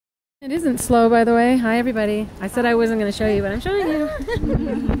It isn't slow, by the way. Hi, everybody. I said I wasn't going to show you, but I'm showing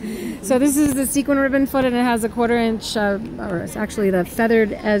you. So this is the sequin ribbon foot, and it has a 1/4 inch, or it's actually the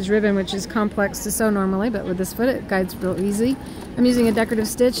feathered edge ribbon, which is complex to sew normally, but with this foot it guides real easy. I'm using a decorative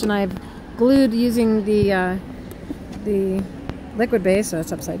stitch, and I've glued using the Liquid Baste, so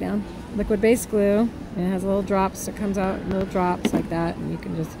it's upside down. Liquid Baste glue, and it has little drops that comes out, little drops like that, and you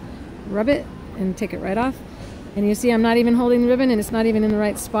can just rub it and take it right off. And you see I'm not even holding the ribbon, and it's not even in the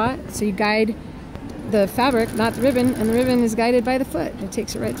right spot. So you guide the fabric, not the ribbon, and the ribbon is guided by the foot. It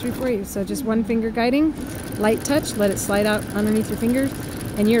takes it right through for you. So just one finger guiding, light touch, let it slide out underneath your fingers,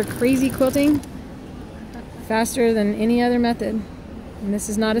 and you're crazy quilting faster than any other method. And this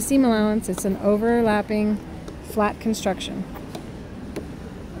is not a seam allowance, it's an overlapping flat construction.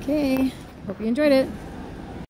 Okay, hope you enjoyed it.